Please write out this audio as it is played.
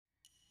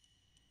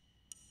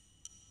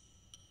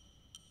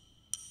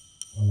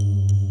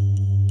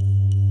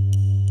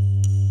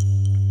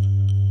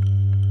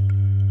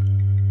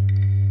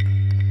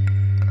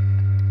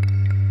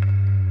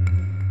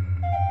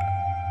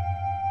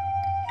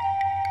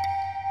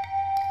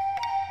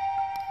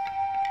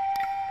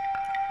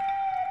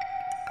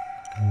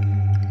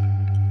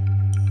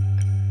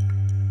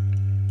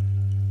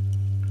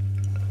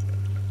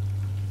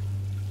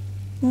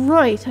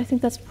Right, I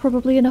think that's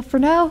probably enough for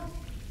now.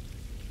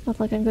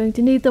 Not like I'm going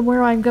to need them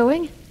where I'm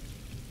going.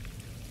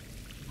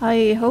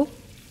 I hope.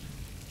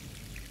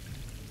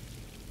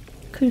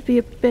 Could be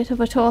a bit of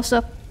a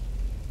toss-up.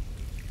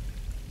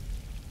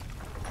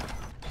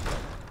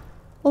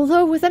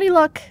 Although, with any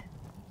luck,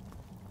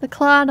 the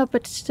clan up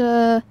at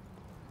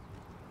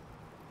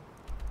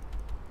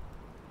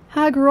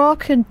Hag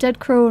Rock and Dead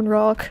Crone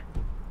Rock,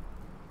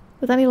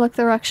 with any luck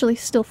they're actually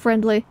still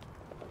friendly.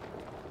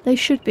 They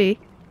should be.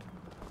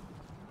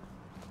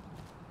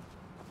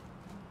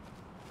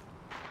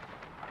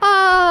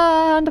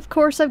 And of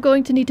course I'm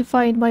going to need to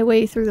find my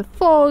way through the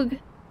fog.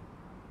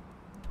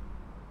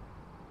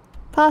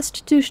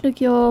 Past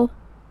Dushnaghyol,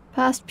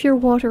 past Pure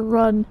Water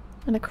Run,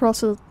 and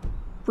across a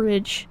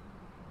bridge.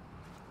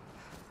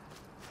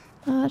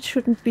 That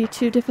shouldn't be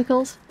too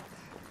difficult.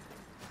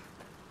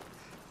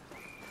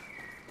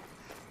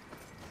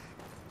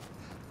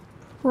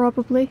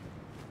 Probably.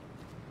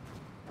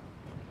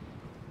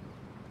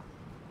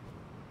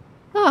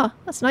 Ah,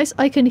 that's nice.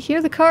 I can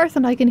hear the cart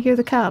and I can hear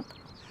the cab.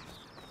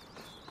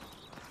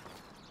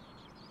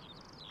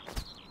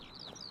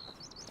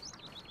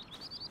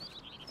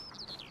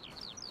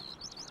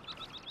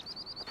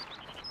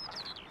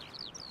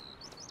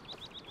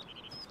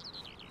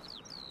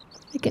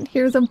 I can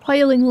hear them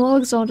piling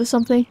logs onto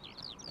something.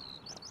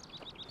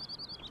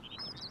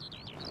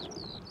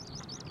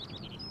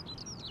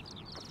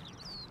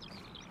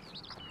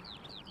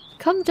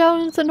 Come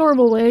down the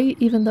normal way,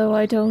 even though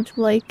I don't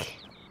like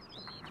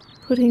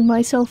putting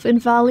myself in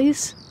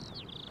valleys.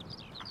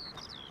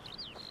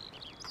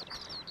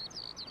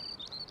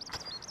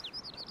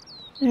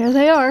 There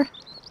they are.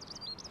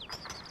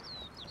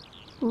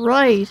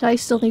 Right, I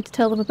still need to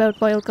tell them about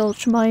Vile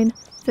Gulch Mine,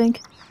 I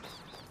think.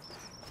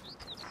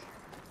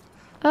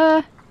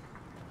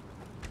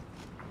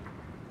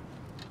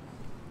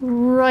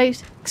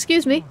 Right.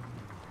 Excuse me.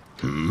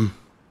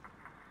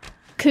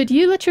 Could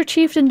you let your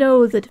chieftain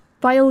know that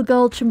Vile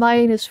Gulch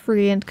Mine is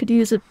free and could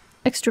use an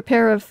extra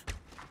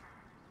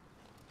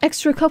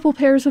couple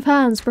pairs of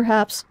hands,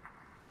 perhaps?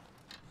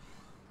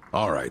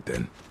 Alright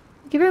then.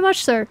 Thank you very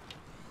much, sir.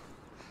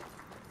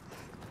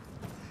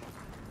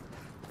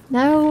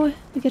 Now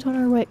we get on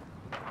our way.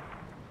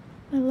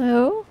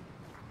 Hello?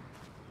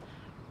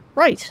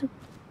 Right.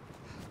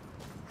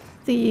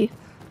 The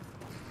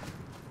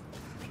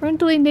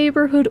friendly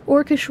neighborhood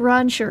orcish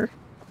rancher.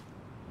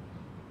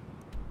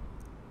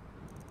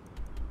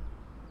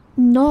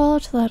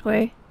 Not that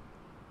way.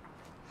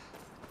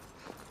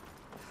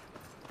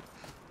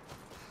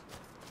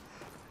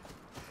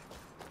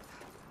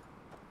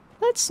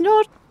 Let's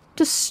not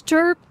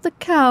disturb the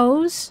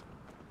cows.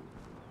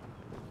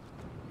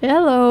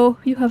 Hello,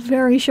 you have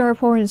very sharp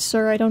horns,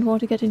 sir. I don't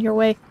want to get in your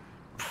way.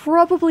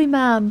 Probably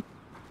ma'am.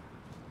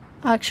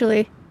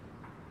 Actually.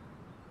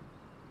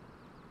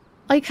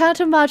 I can't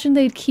imagine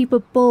they'd keep a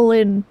bull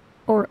in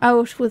or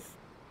out with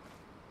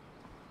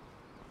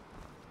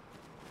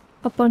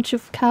a bunch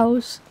of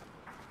cows.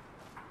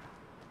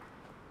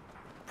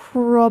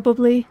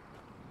 Probably.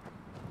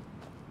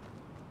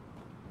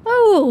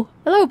 Oh,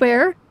 hello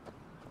bear.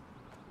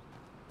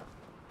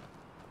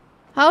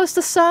 How's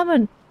the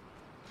salmon?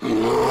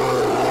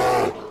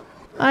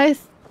 I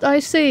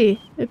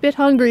see. A bit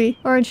hungry,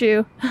 aren't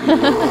you?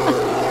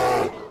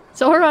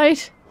 It's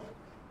alright.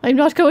 I'm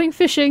not going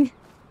fishing.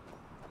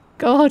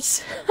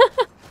 Gods.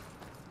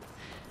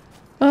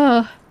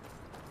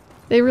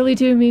 They really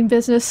do mean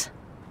business.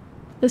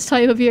 This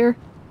time of year.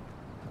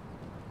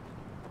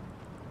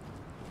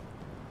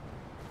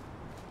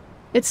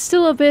 It's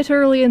still a bit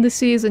early in the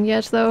season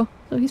yet, though,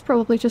 so he's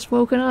probably just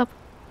woken up.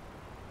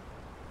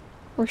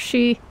 Or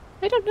she.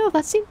 I don't know,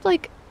 that seemed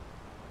like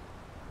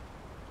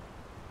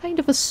kind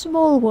of a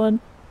small one.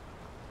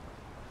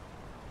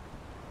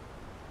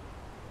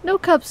 No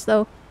cubs,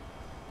 though.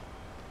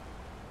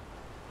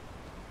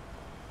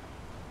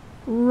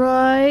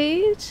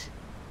 Right.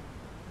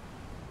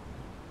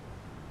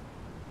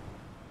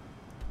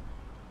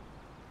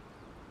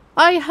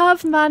 I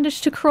have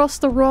managed to cross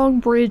the wrong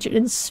bridge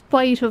in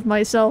spite of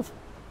myself.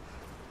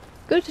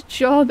 Good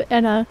job,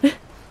 Enna.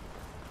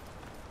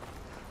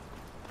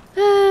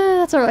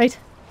 That's alright.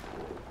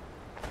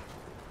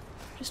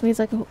 Just means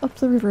I go up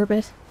the river a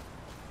bit.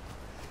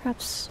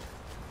 Perhaps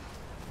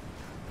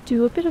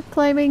do a bit of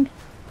climbing.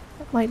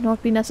 That might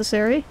not be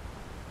necessary.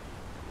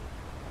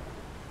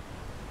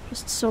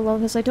 Just so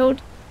long as I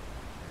don't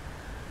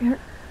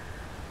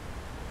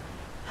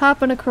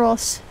happen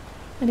across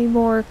any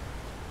more.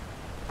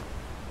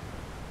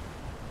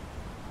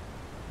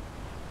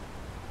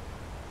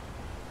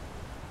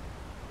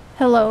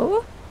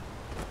 Hello?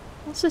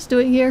 What's this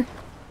doing here?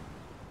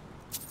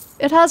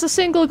 It has a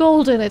single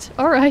gold in it.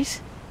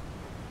 Alright.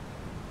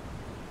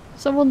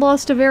 Someone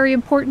lost a very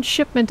important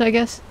shipment, I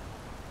guess.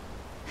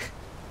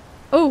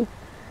 Oh.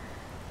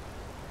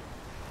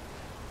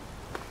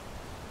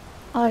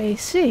 I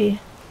see.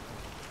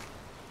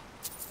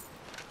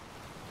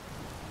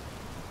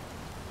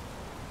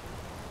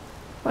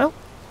 Well.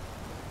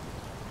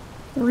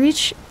 The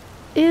reach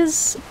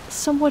is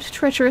somewhat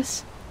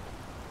treacherous.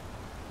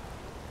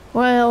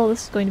 Well,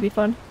 this is going to be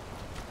fun.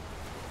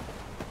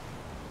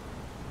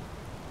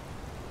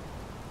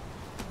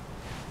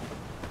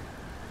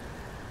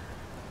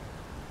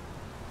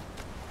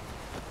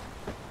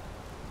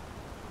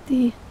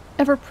 The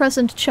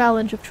ever-present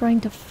challenge of trying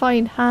to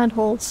find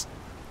handholds.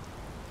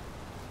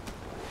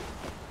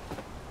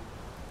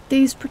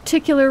 These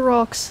particular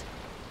rocks.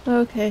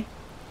 Okay.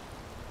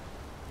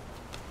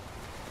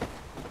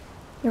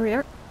 Here we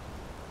are.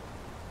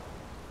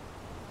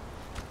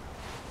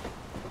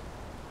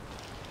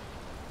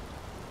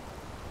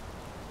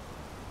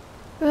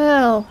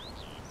 Well.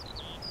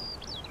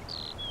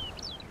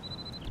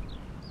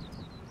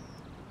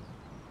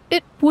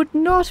 It would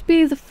not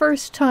be the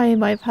first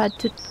time I've had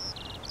to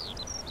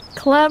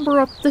clamber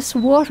up this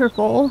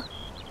waterfall.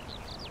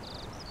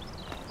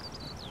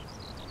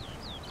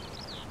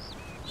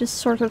 Just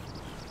sort of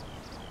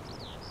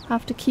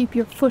have to keep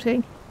your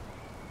footing.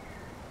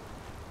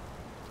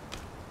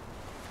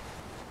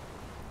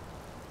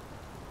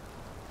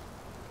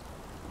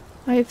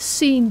 I've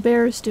seen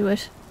bears do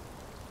it.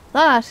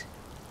 That?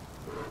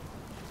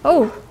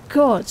 Oh,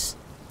 gods.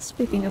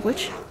 Speaking of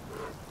which.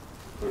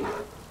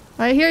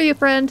 I hear you,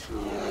 friend.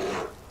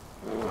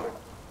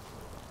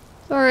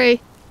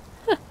 Sorry.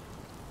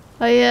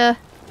 I'm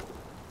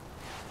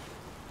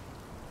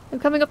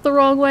coming up the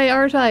wrong way,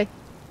 aren't I?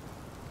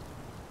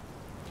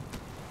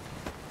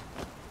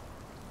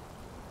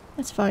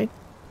 That's fine.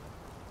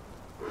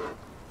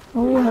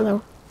 Oh,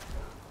 hello.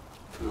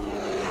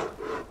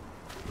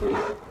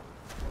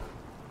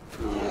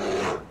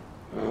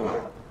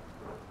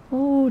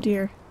 Oh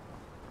dear.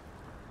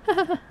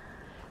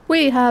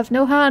 We have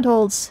no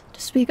handholds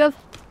to speak of.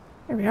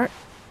 There we are.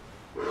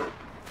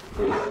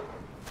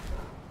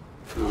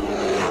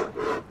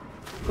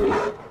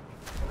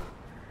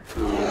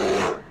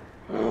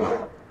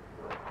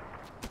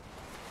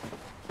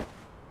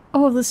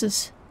 Oh, this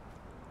is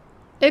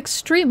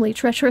extremely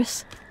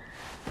treacherous.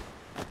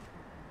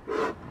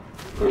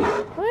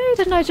 Why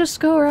didn't I just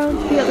go around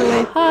the other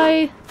way?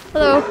 Hi!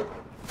 Hello!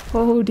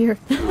 Oh dear.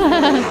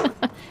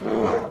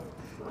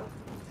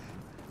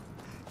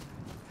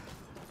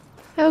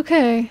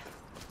 Okay.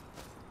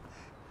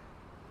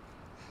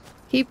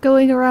 Keep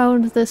going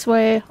around this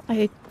way.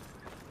 I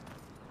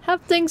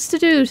have things to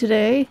do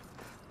today.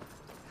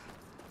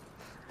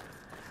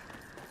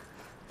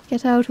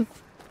 Get out of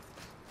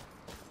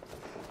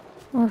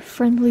our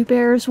friendly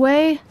bear's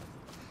way.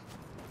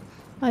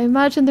 I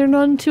imagine they're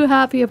none too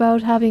happy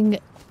about having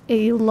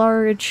a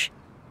large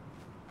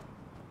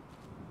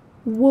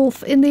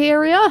wolf in the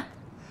area.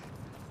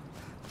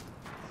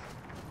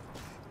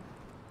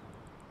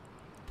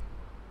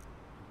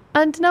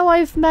 And now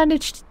I've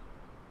managed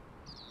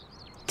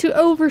to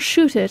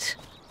overshoot it.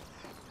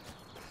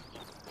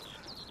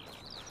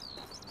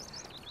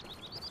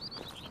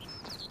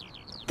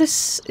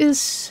 This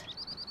is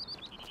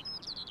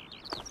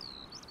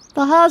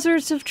the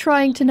hazards of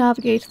trying to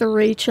navigate the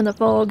reach in the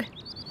fog.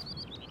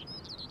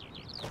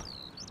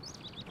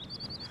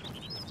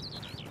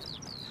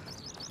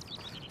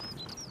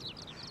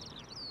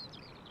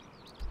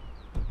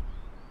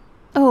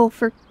 Oh,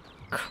 for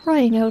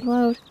crying out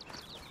loud.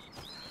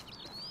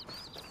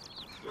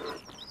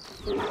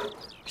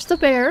 There's the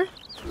bear.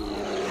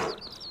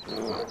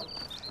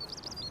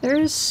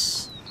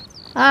 There's...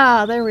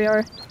 Ah, there we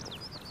are.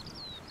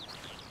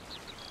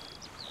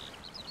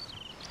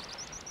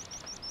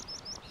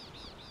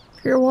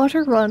 Pure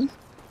water, run.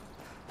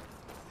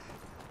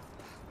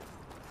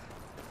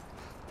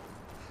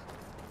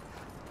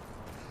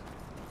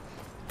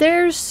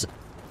 There's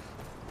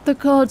the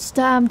god's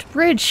damned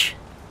bridge.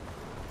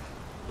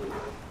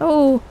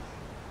 Oh.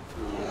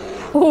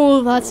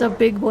 Oh, that's a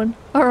big one.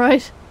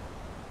 Alright.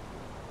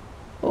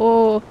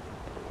 Oh.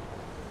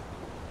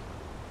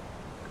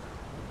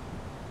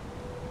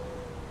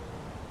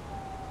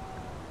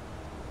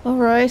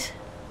 Alright.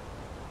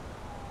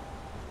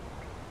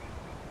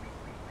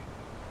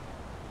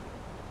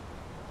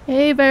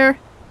 Hey, bear.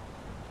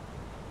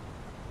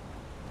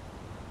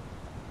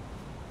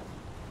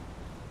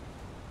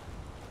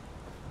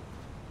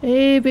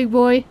 Hey, big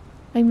boy.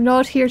 I'm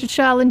not here to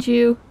challenge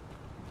you.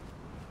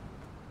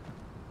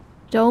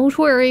 Don't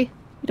worry.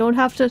 You don't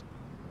have to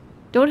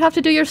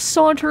do your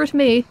saunter at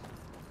me.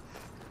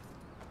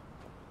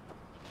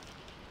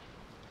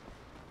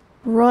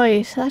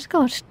 Right, that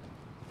could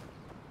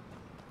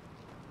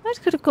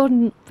have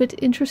gotten a bit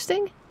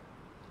interesting.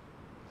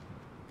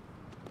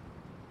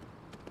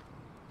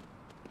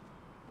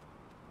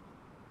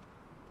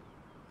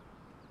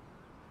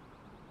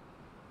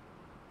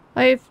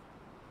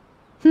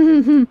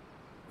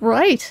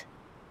 Right.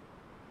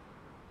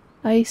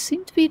 I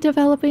seem to be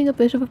developing a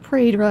bit of a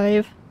prey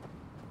drive.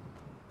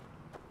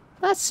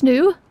 That's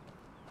new.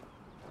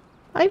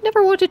 I've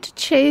never wanted to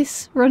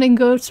chase running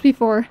goats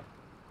before.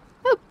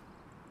 Oh.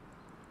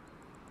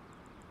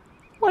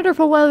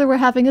 Wonderful weather we're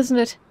having, isn't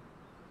it?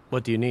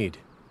 What do you need?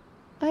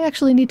 I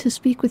actually need to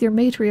speak with your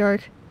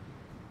matriarch.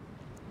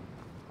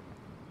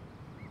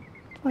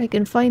 If I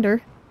can find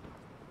her.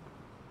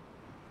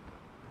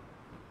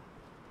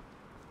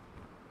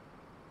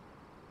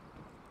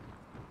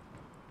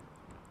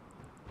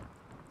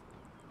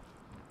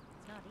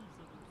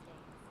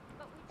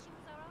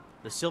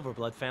 The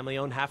Silverblood family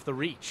own half the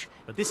Reach,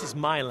 but this is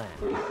my land.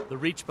 The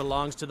Reach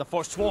belongs to the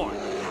Forsworn.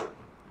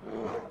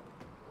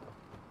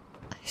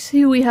 I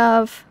see we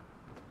have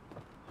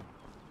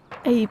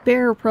a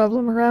bear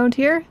problem around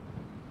here.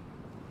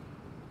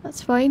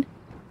 That's fine.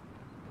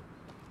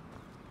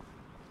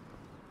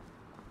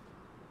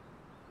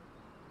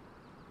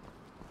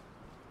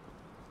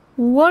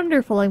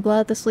 Wonderful, I'm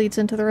glad this leads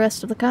into the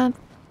rest of the camp.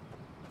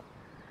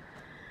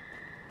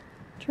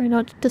 Try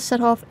not to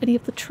set off any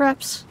of the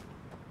traps.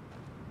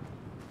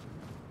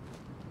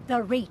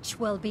 The Reach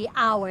will be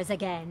ours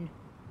again.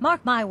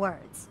 Mark my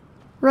words.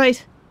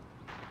 Right.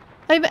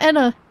 I'm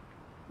Enna,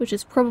 which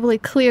is probably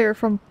clear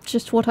from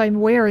just what I'm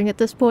wearing at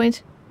this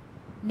point.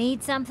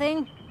 Need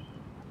something?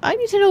 I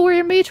need to know where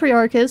your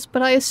matriarch is,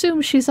 but I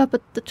assume she's up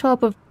at the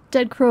top of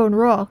Dead Crone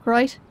Rock,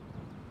 right?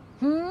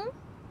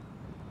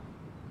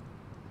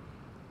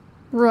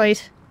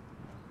 Right.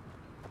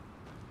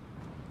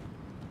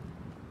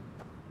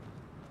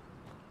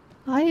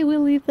 I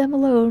will leave them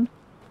alone.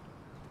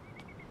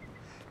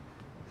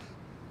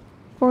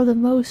 For the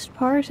most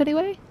part,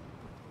 anyway.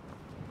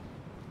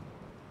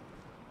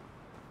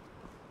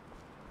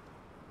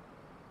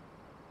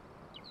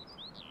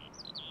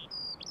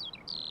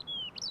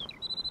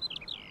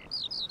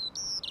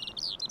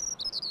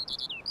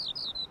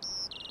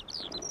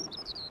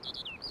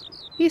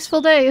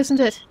 Peaceful day, isn't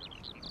it?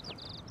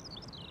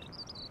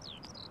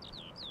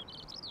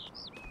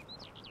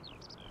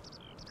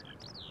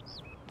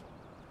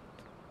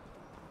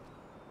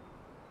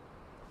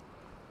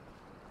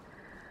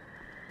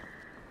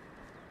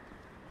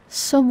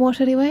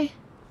 Somewhat, anyway.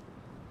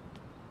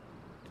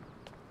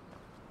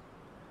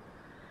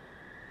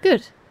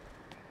 Good.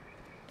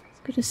 It's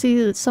good to see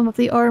that some of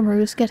the armor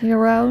is getting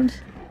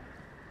around.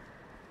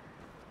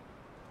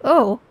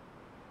 Oh.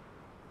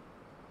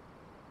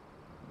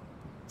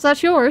 Is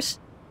that yours?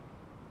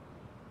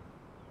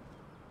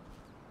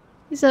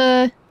 He's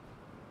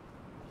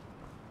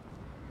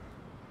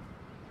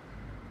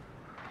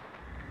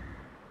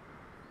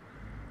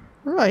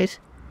Right.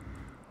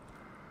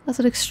 That's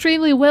an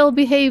extremely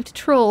well-behaved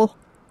troll.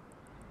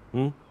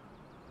 Good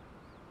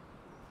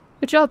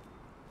job.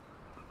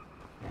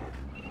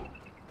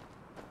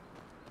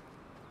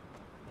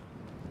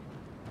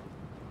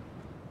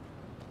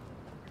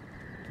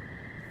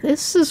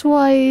 This is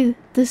why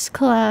this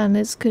clan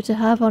is good to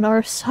have on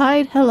our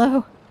side.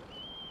 Hello.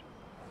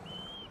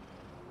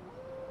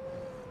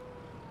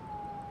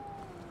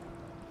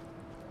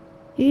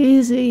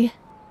 Easy.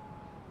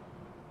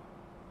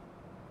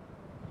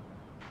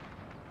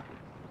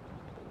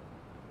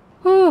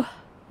 Oh,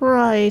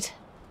 right.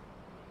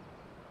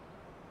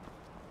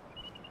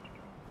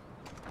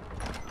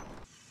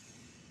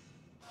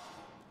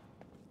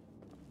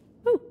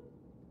 Ooh.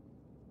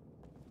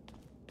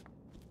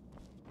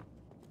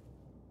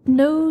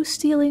 No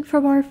stealing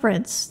from our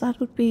friends. That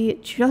would be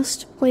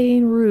just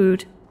plain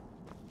rude.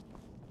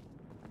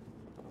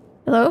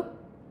 Hello?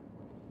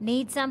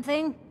 Need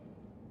something?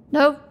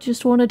 No,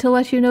 just wanted to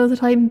let you know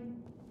that I'm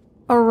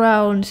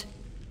around.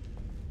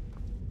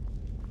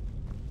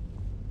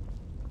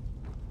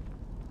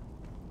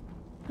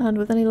 And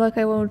with any luck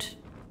I won't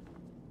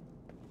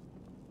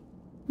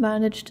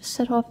manage to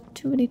set off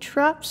too many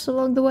traps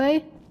along the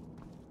way.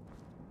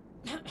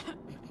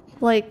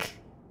 Like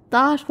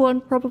that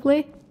one,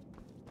 probably.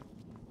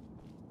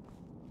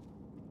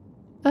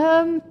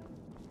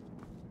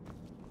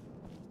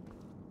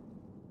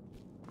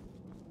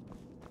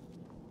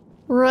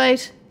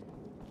 Right.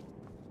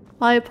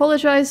 I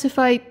apologize if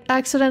I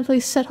accidentally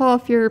set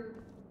off your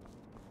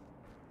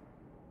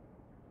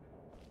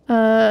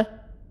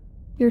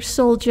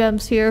soul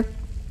gems here.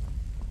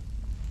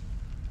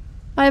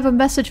 I have a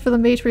message for the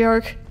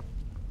matriarch.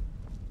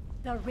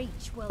 The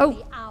Reach will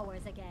be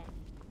ours again.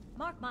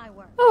 Mark my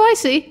words. Oh, I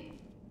see.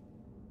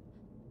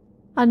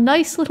 A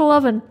nice little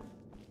oven.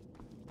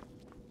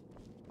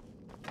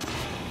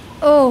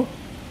 Oh.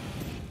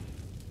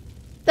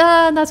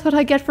 And that's what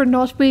I get for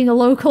not being a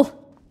local.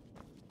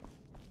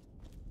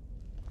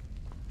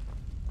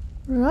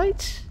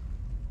 Right.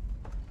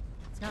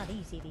 It's not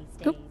easy these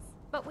days,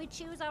 but we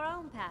choose our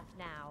own path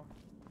now.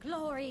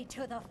 Glory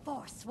to the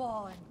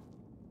Forsworn.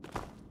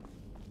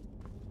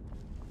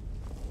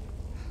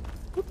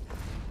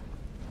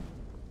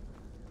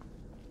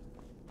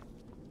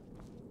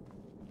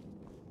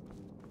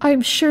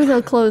 I'm sure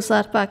they'll close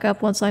that back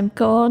up once I'm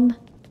gone.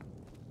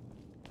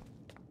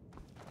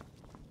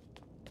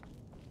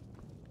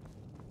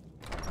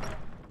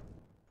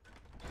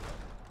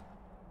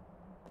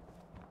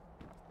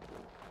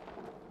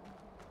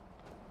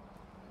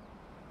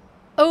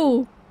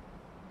 Oh,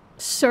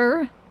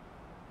 sir.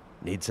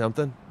 Need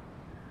something?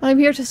 I'm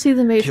here to see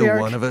the matriarch. Kill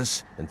one of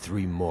us, and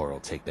 3 more will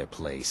take their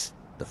place.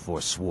 The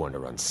Forsworn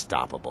are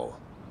unstoppable.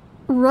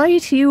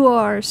 Right you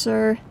are,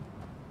 sir.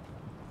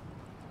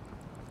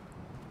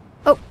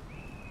 Oh.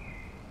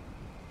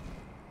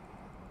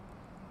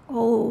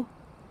 Oh.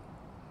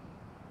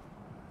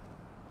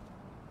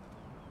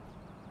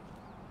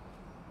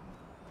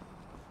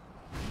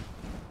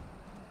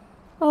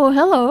 Oh,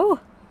 hello.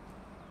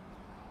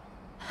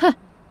 Huh.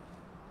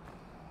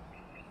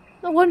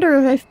 wonder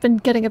if I've been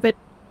getting a bit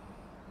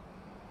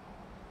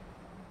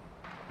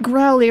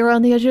growly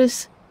around the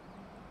edges.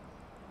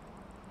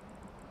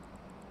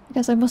 I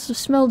guess I must have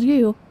smelled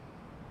you.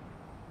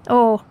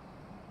 Oh.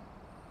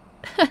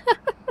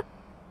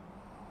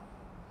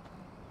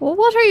 Well,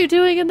 what are you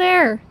doing in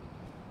there?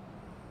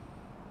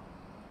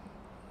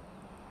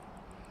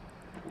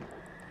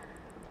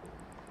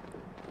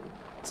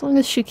 As long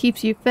as she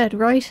keeps you fed,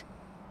 right?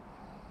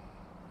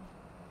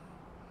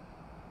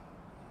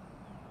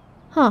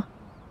 Huh.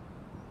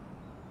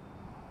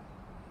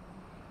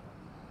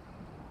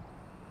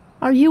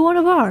 Are you one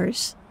of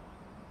ours?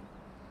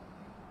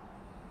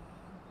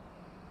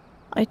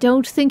 I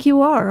don't think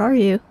you are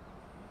you?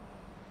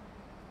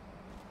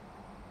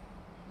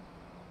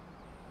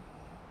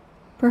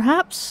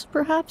 Perhaps,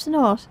 perhaps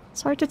not.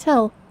 It's hard to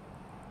tell.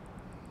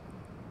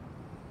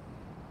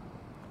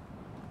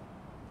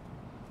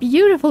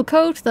 Beautiful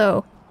coat,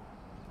 though.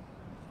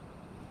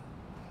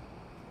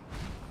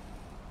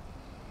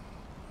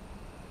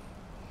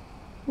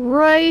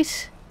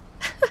 Right.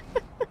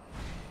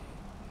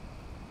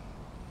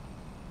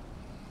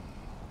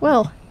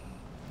 Well.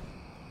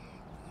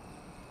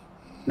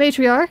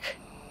 Matriarch.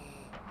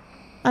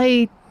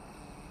 I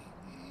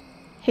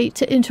hate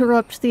to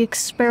interrupt the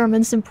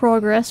experiments in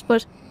progress,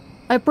 but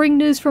I bring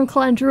news from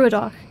Clan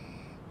Druidach.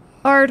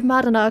 Ard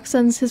Madanach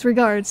sends his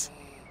regards.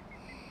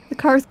 The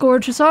Karth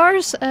Gorge is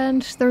ours,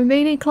 and the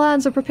remaining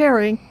clans are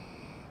preparing.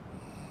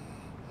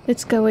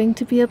 It's going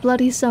to be a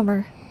bloody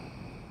summer.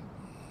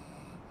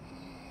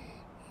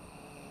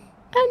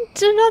 And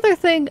another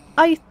thing,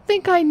 I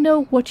think I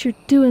know what you're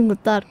doing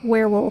with that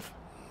werewolf.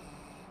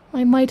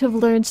 I might have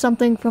learned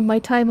something from my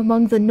time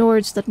among the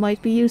Nords that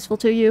might be useful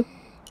to you.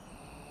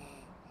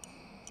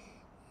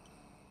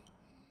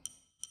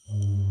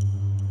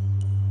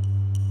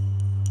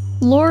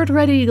 Lord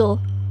Red Eagle,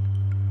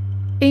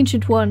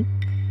 Ancient One,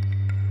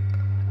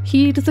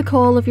 heed the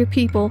call of your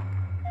people.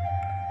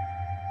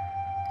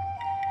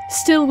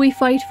 Still we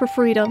fight for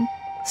freedom.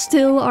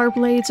 Still our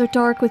blades are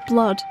dark with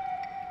blood.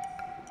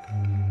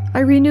 I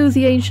renew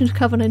the ancient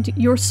covenant,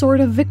 your sword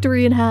of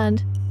victory in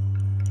hand.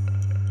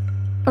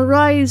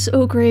 Arise,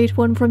 O Great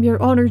One, from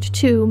your honoured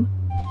tomb,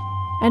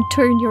 and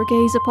turn your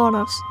gaze upon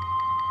us.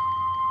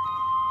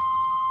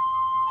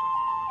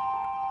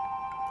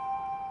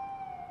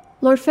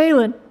 Lord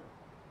Faolan.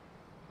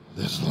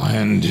 This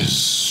land is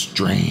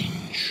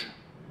strange,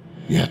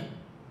 yet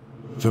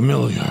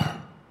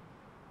familiar.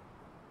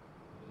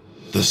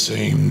 The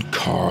same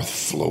Karth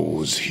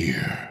flows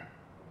here,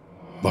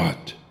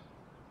 but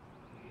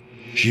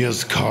she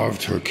has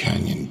carved her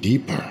canyon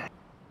deeper.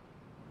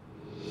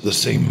 The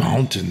same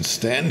mountains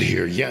stand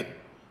here, yet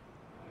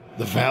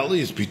the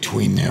valleys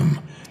between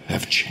them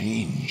have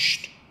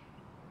changed.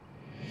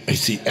 I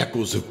see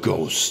echoes of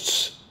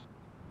ghosts.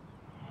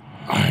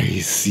 I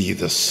see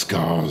the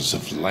scars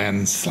of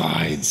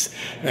landslides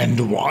and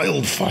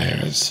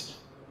wildfires,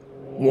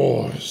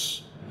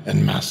 wars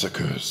and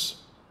massacres.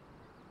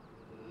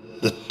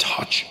 The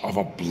touch of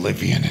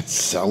oblivion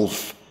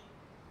itself,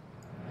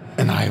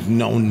 and I have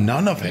known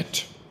none of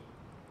it.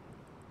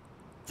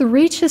 The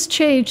Reach has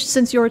changed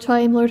since your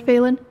time, Lord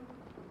Faolan.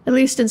 At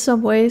least in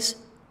some ways.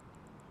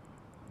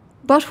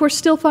 But we're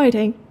still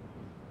fighting.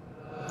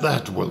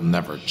 That will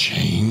never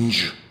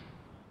change.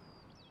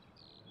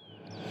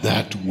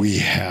 That we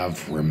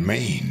have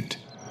remained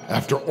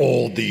after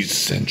all these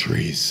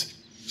centuries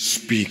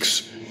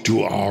speaks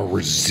to our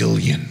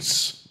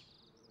resilience.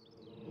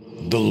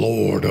 The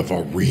Lord of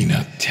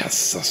Arena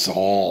tests us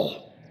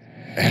all,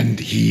 and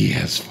he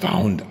has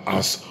found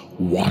us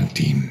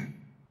wanting.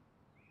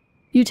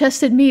 You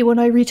tested me when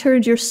I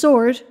returned your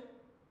sword.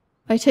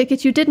 I take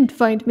it you didn't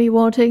find me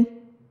wanting.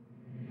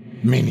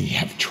 Many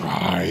have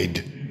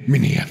tried,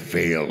 many have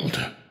failed.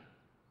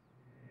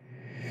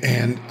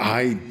 And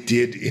I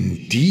did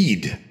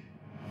indeed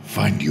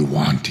find you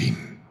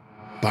wanting.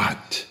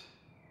 But,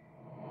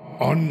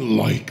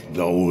 unlike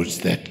those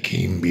that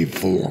came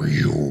before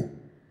you,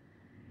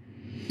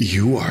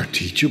 you are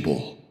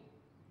teachable.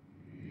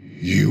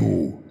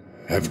 You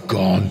have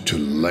gone to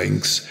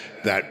lengths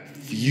that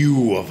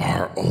few of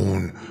our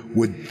own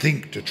would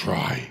think to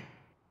try.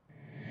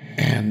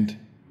 And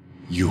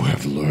you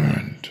have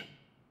learned.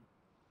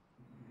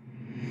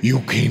 You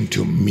came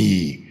to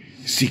me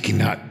seeking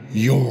not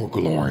your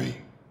glory,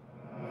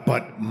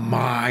 but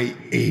my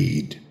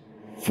aid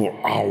for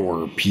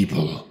our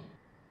people,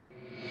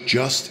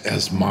 just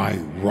as my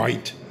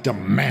right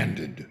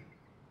demanded.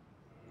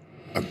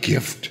 A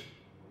gift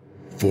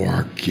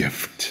for a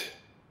gift.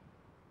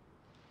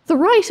 The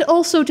right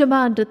also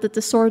demanded that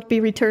the sword be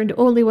returned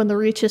only when the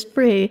Reach is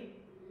free.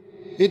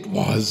 It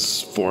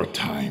was, for a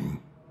time,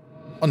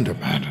 under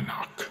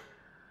Madanach.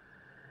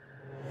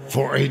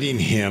 For aiding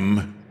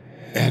him,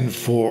 and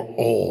for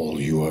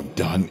all you have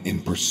done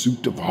in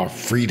pursuit of our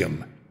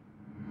freedom,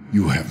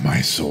 you have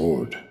my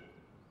sword.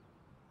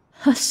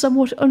 A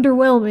somewhat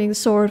underwhelming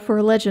sword for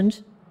a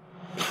legend.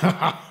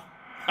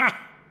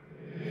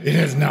 It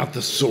is not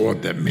the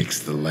sword that makes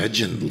the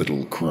legend,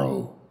 little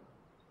crow.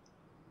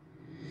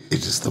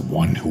 It is the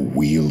one who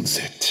wields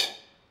it.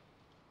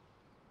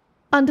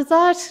 And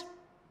that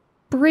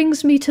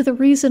brings me to the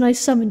reason I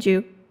summoned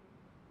you.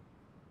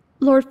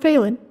 Lord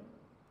Faolan,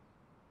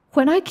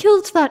 when I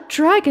killed that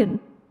dragon,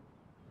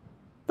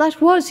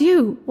 that was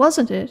you,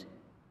 wasn't it?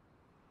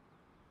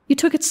 You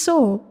took its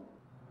soul.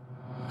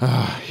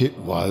 It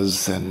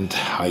was, and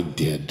I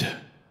did.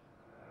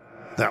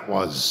 That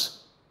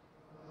was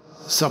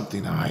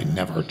something I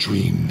never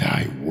dreamed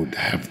I would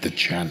have the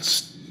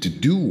chance to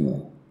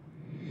do,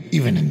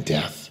 even in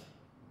death.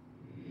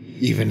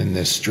 Even in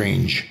this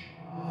strange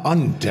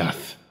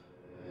undeath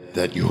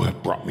that you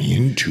have brought me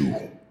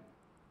into.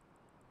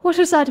 What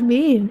does that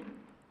mean?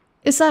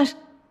 Is that...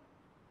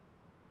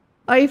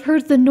 I've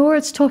heard the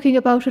Nords talking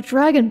about a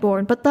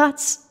dragonborn, but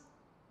that's...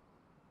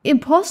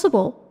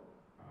 impossible.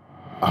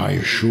 I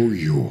assure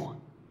you,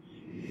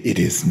 it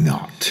is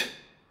not.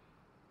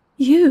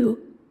 You're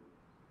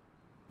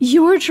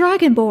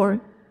dragonborn.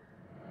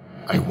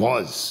 I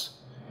was,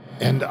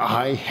 and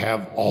I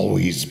have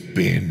always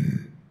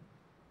been.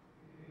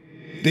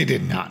 They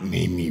did not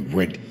name me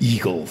Red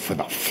Eagle for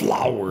the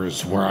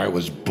flowers where I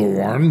was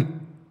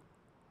born.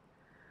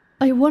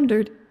 I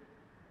wondered.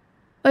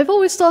 I've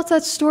always thought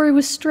that story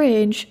was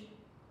strange.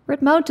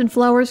 Red mountain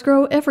flowers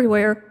grow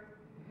everywhere.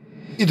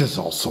 It is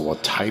also a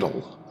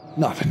title,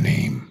 not a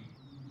name.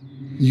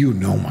 You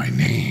know my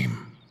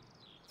name.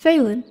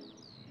 Faolan.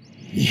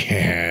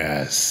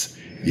 Yes.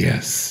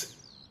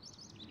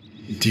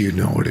 Do you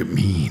know what it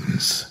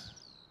means?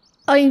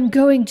 I'm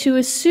going to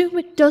assume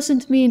it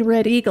doesn't mean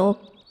Red Eagle.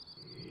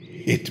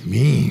 It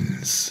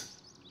means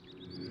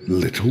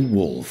Little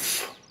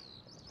Wolf.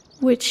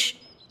 Which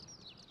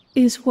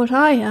is what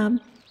I am.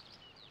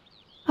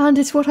 And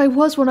it's what I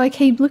was when I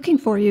came looking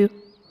for you.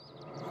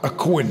 A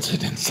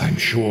coincidence, I'm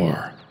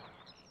sure.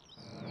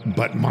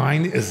 But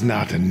mine is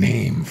not a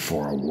name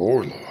for a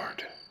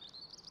warlord.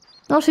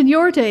 Not in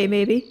your day,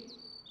 maybe.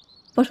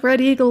 But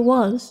Red Eagle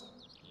was.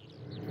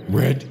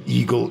 Red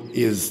Eagle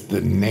is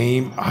the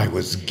name I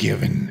was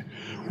given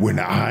when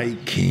I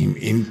came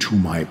into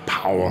my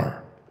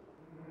power.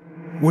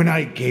 When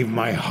I gave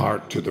my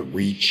heart to the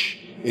Reach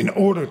in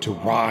order to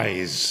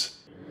rise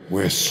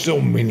where so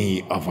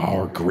many of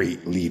our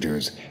great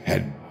leaders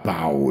had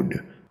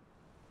bowed.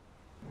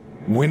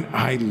 When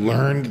I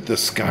learned the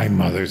Sky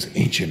Mother's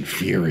ancient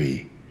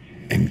fury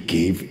and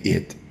gave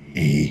it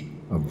a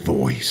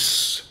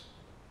voice.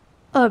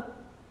 A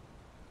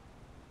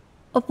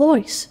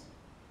voice?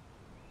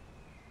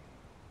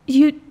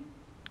 You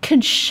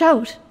can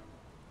shout,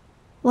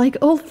 like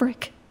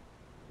Ulfric.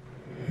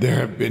 There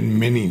have been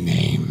many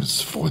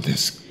names for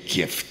this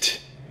gift,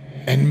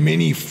 and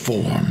many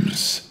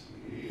forms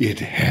it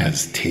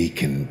has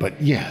taken, but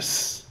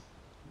yes,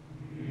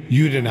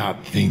 you do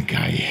not think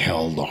I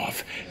held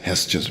off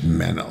Hester's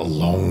men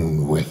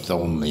alone with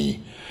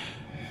only,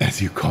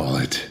 as you call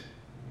it,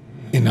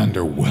 an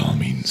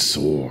underwhelming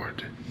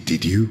sword,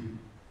 did you?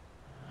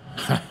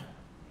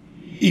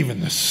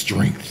 Even the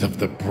strength of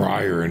the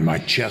briar in my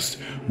chest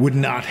would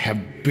not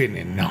have been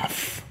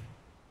enough.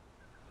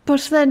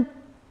 But then,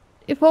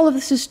 if all of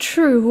this is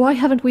true, why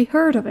haven't we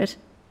heard of it?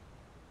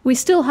 We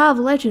still have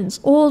legends,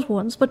 old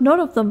ones, but none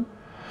of them.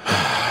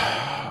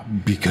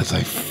 Because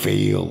I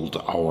failed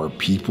our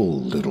people,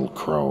 Little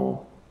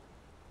Crow.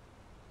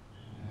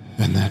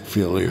 And that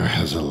failure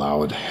has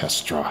allowed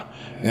Hestra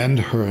and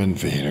her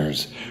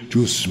invaders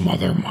to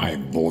smother my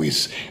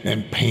voice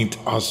and paint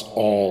us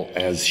all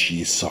as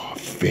she saw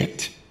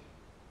fit.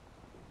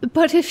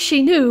 But if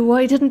she knew,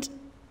 why didn't...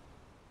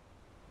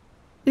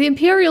 The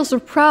Imperials are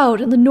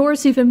proud, and the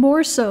Norse even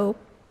more so.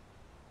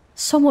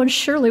 Someone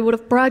surely would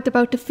have bragged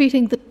about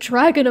defeating the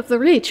Dragon of the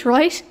Reach,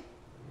 right?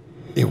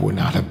 It would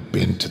not have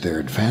been to their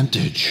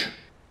advantage.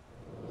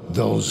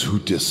 Those who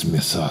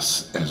dismiss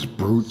us as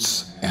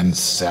brutes and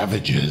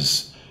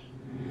savages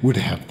would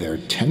have their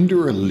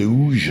tender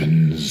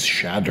illusions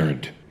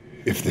shattered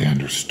if they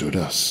understood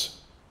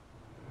us.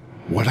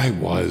 What I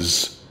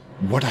was,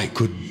 what I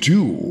could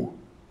do,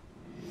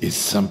 is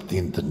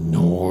something the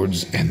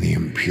Nords and the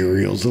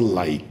Imperials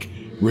alike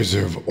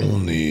reserve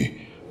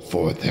only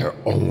for their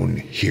own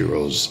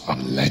heroes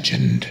of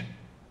legend.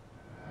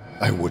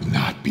 I would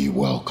not be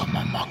welcome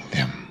among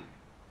them.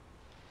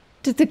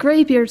 Did the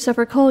Greybeards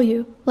ever call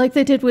you, like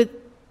they did with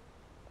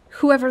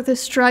whoever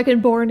this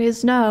Dragonborn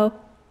is now?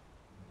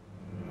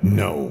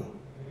 No,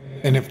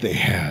 and if they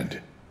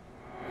had,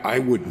 I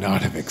would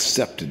not have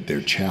accepted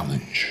their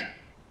challenge.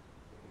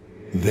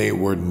 They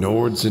were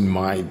Nords in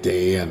my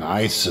day, and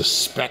I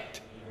suspect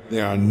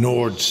they are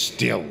Nords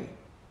still.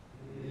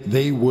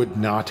 They would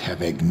not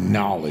have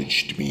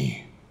acknowledged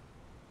me.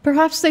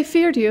 Perhaps they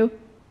feared you.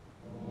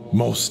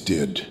 Most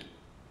did.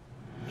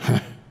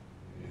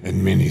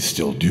 And many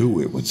still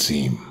do, it would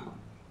seem.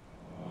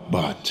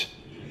 But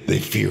they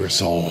fear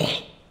us all.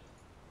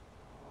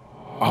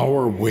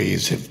 Our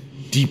ways have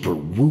deeper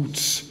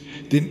roots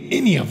than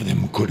any of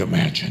them could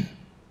imagine.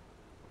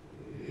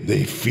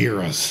 They fear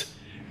us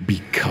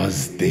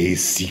because they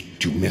seek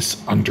to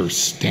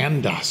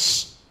misunderstand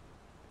us.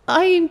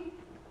 I'm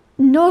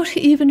not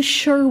even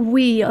sure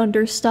we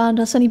understand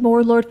us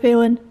anymore, Lord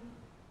Faolan.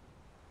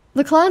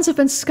 The clans have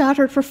been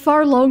scattered for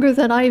far longer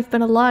than I've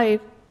been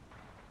alive,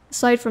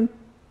 aside from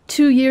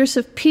 2 years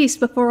of peace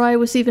before I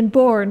was even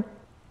born.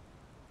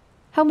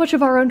 How much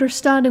of our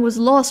understanding was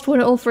lost when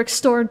Ulfric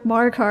stormed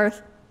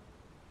Markarth?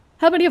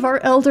 How many of our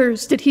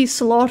elders did he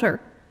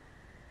slaughter?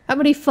 How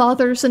many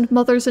fathers and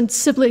mothers and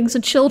siblings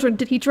and children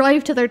did he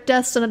drive to their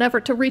deaths in an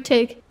effort to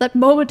retake that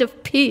moment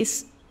of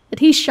peace that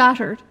he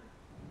shattered?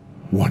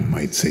 One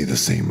might say the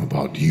same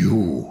about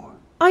you.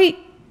 I...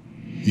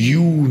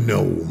 You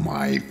know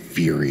my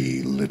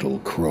fury, little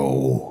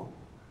crow.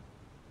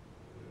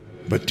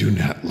 But do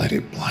not let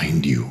it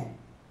blind you.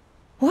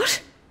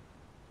 What?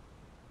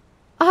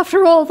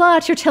 After all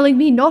that, you're telling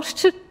me not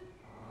to...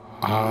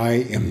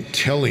 I am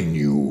telling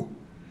you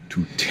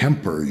to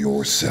temper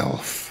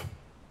yourself.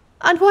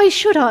 And why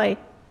should I?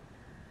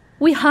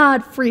 We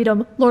had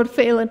freedom, Lord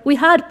Faolan. We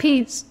had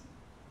peace.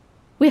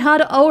 We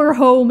had our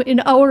home in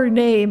our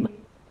name.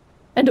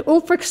 And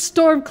Ulfric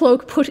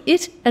Stormcloak put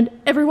it and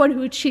everyone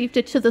who achieved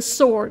it to the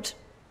sword.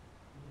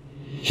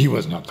 He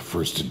was not the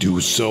first to do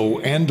so,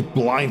 and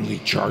blindly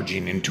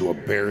charging into a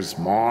bear's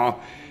maw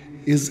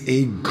is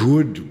a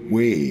good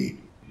way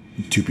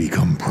to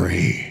become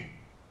prey.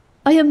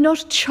 I am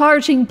not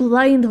charging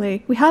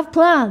blindly. We have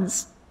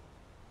plans.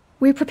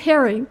 We're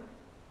preparing.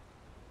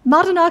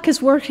 Matriarch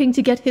is working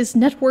to get his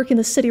network in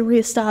the city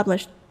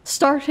re-established,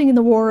 starting in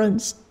the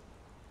Warrens.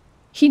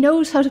 He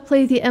knows how to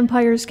play the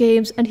Empire's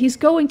games, and he's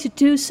going to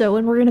do so,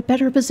 and we're in a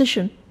better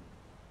position.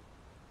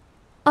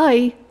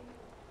 I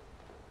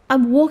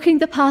am walking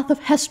the path of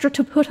Hestra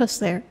to put us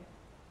there.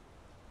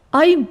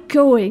 I'm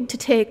going to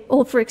take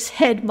Ulfric's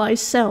head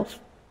myself.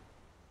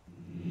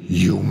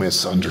 You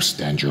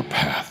misunderstand your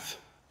path.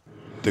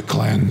 The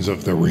clans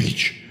of the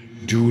Reach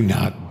do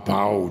not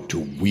bow to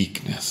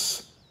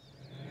weakness.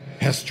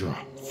 Hestra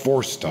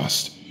forced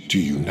us to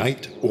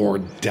unite or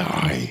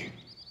die.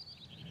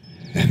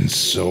 And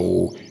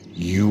so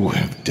you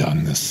have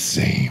done the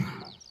same.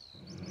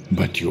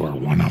 But you are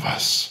one of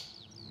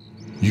us.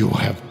 You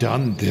have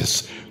done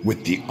this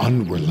with the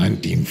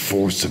unrelenting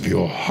force of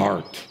your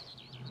heart,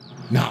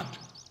 not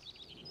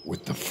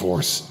with the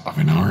force of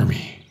an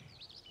army.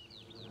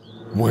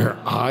 Where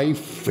I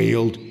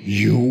failed,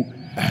 you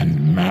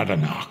and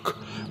Matriarch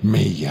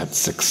may yet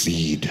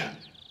succeed.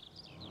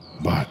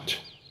 But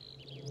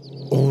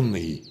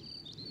only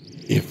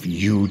if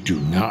you do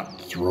not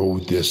throw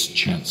this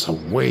chance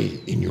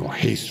away in your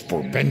haste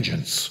for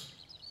vengeance.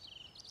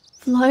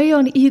 Fly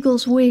on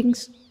eagle's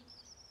wings.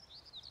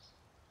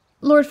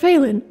 Lord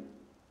Faolan,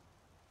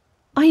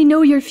 I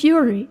know your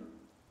fury.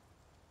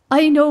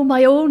 I know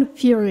my own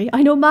fury.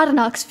 I know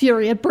Matriarch's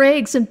fury, and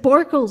Braig's and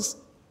Borkel's.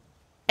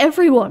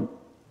 Everyone.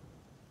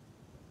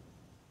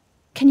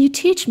 Can you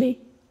teach me?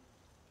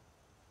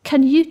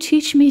 Can you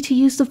teach me to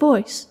use the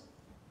voice?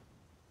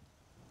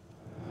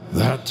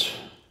 That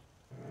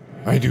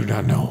I do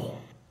not know.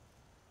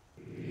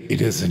 It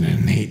is an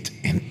innate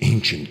and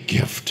ancient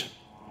gift.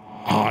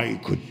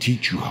 I could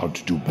teach you how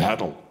to do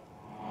battle.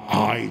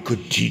 I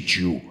could teach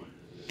you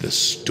the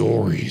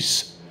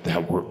stories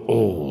that were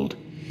old,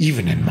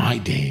 even in my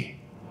day.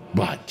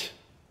 But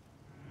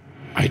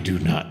I do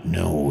not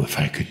know if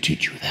I could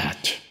teach you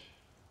that.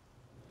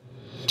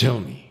 Tell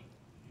me,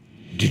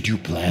 did you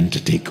plan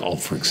to take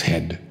Ulfric's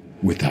head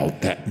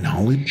without that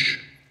knowledge?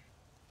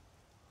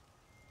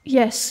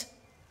 Yes.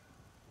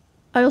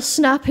 I'll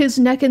snap his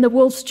neck in the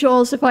wolf's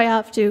jaws if I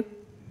have to.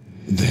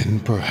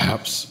 Then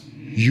perhaps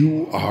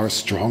you are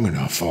strong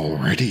enough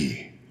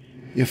already,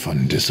 if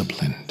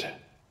undisciplined.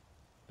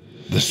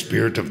 The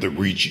spirit of the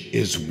Reach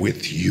is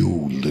with you,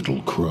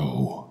 little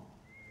crow.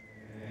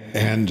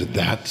 And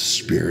that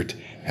spirit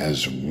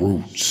has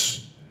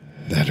roots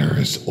that are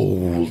as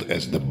old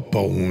as the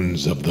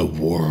bones of the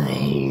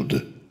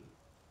world.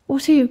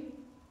 What are you...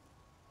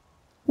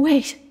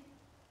 Wait.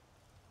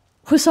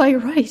 Was I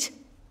right?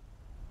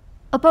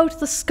 About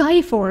the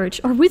Skyforge,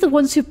 are we the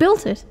ones who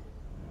built it?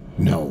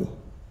 No.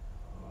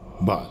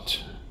 But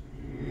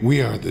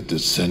we are the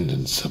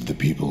descendants of the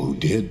people who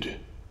did.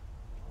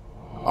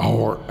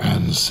 Our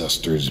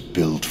ancestors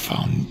built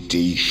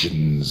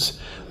foundations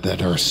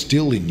that are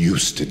still in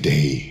use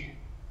today.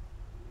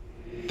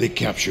 They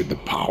captured the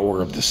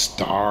power of the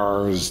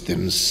stars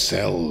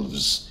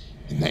themselves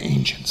in the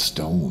ancient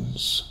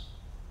stones.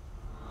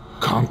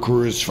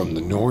 Conquerors from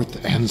the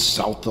north and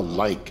south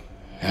alike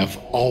have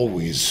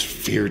always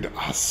feared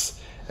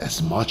us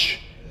as much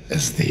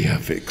as they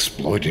have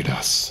exploited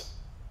us.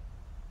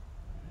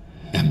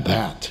 And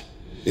that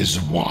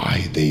is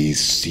why they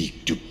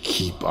seek to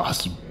keep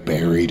us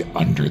buried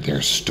under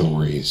their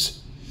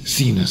stories,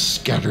 seen as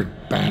scattered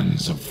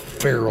bands of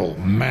feral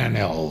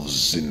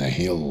man-elves in the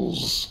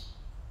hills.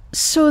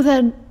 So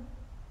then,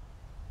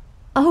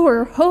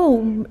 our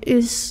home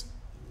is...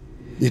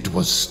 It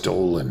was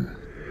stolen,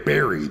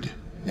 buried,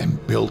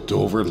 and built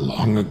over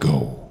long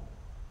ago.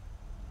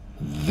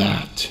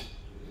 That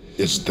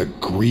is the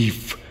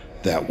grief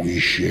that we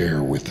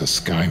share with the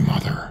Sky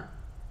Mother.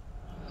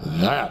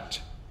 That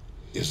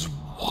is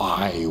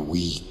why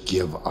we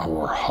give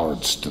our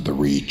hearts to the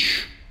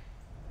Reach.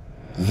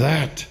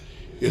 That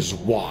is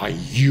why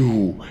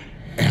you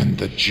And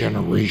the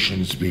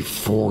generations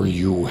before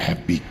you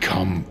have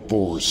become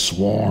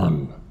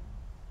forsworn.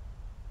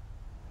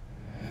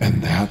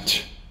 And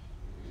that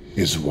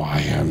is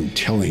why I'm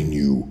telling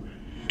you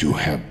to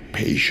have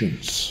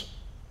patience.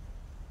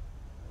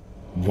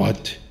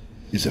 What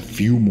is a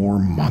few more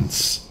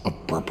months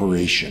of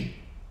preparation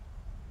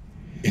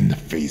in the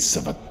face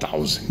of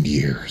 1,000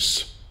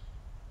 years?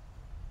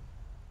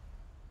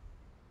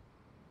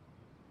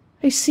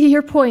 I see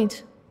your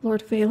point,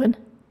 Lord Faolan.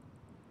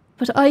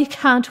 But I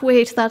can't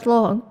wait that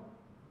long.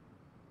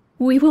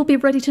 We will be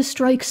ready to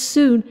strike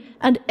soon,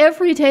 and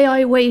every day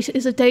I wait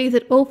is a day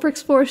that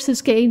Ulfric's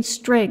forces gain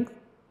strength.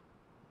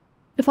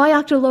 If I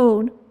act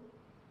alone,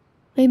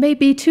 they may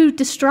be too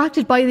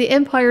distracted by the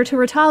Empire to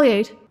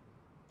retaliate,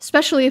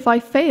 especially if I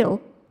fail.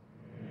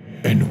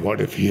 And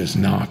what if he is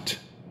not?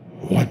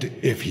 What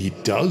if he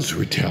does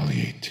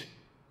retaliate?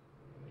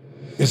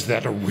 Is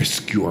that a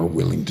risk you are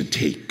willing to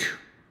take?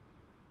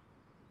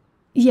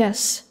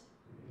 Yes.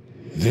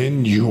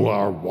 Then you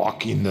are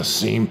walking the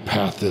same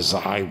path as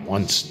I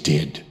once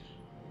did.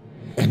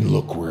 And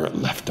look where it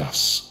left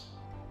us.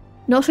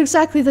 Not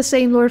exactly the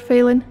same, Lord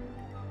Faolan.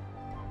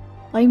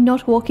 I'm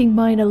not walking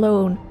mine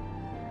alone.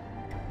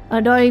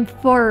 And I'm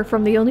far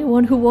from the only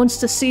one who wants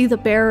to see the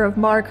bearer of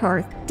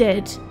Markarth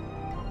dead.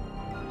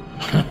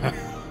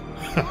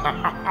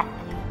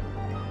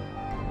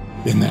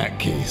 In that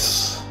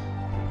case,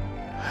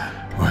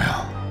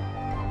 well,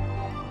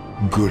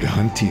 good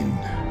hunting,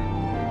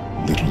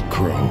 little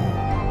crow.